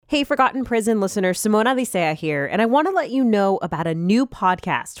Hey, Forgotten Prison listener, Simona Licea here, and I want to let you know about a new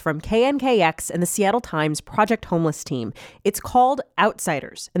podcast from KNKX and the Seattle Times Project Homeless team. It's called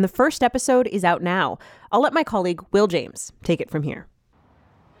Outsiders, and the first episode is out now. I'll let my colleague, Will James, take it from here.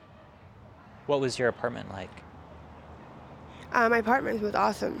 What was your apartment like? My apartment was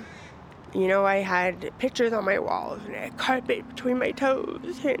awesome. You know, I had pictures on my walls and a carpet between my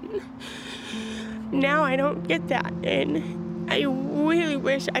toes, and now I don't get that, and I really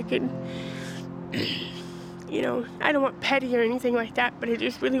wish I could, you know, I don't want petty or anything like that, but I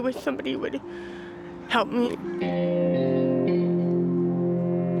just really wish somebody would help me.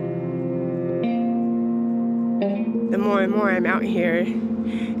 The more and more I'm out here,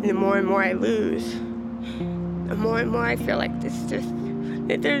 and the more I lose, the more and more I feel like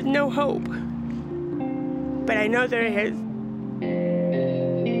that there's no hope. But I know there is.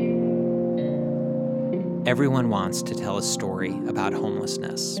 Everyone wants to tell a story about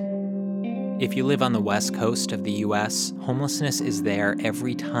homelessness. If you live on the west coast of the U.S., homelessness is there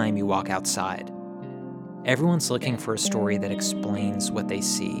every time you walk outside. Everyone's looking for a story that explains what they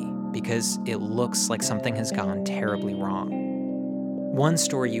see, because it looks like something has gone terribly wrong. One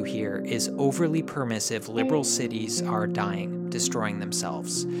story you hear is overly permissive liberal cities are dying, destroying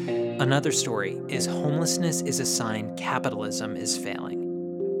themselves. Another story is homelessness is a sign capitalism is failing.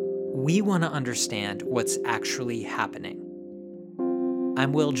 We want to understand what's actually happening.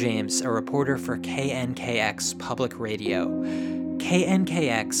 I'm Will James, a reporter for KNKX Public Radio.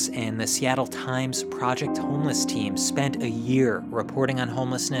 KNKX and the Seattle Times Project Homeless team spent a year reporting on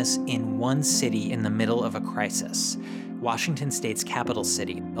homelessness in one city in the middle of a crisis, Washington State's capital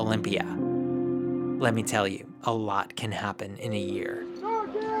city, Olympia. Let me tell you, a lot can happen in a year.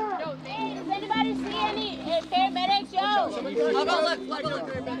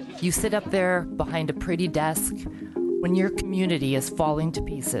 You sit up there behind a pretty desk when your community is falling to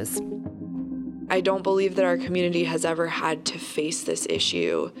pieces. I don't believe that our community has ever had to face this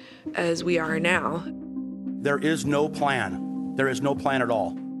issue as we are now. There is no plan. There is no plan at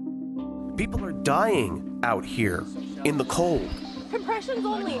all. People are dying out here in the cold. Compressions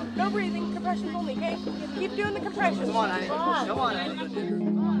only. No breathing. Compressions only, okay? Keep doing the compressions. Come on.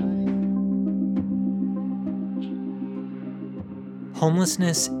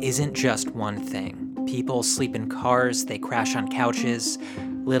 Homelessness isn't just one thing. People sleep in cars, they crash on couches.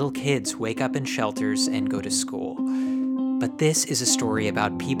 Little kids wake up in shelters and go to school. But this is a story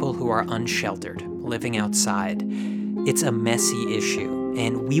about people who are unsheltered, living outside. It's a messy issue,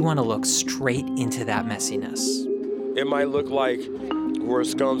 and we want to look straight into that messiness. It might look like we're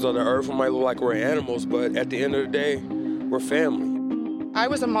scums on the earth, it might look like we're animals, but at the end of the day, we're family. I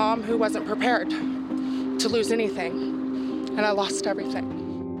was a mom who wasn't prepared to lose anything, and I lost everything.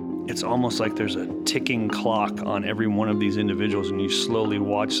 It's almost like there's a ticking clock on every one of these individuals, and you slowly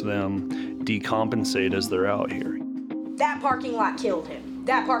watch them decompensate as they're out here. That parking lot killed him.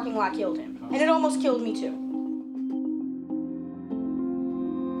 That parking lot killed him. And it almost killed me too.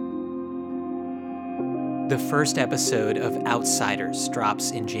 The first episode of Outsiders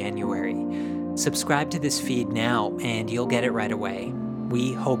drops in January. Subscribe to this feed now, and you'll get it right away.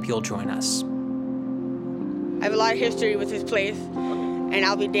 We hope you'll join us. I have a lot of history with this place, and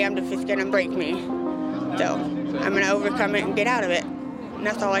I'll be damned if it's gonna break me. So I'm gonna overcome it and get out of it, and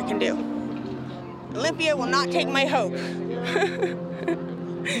that's all I can do. Olympia will not take my hope.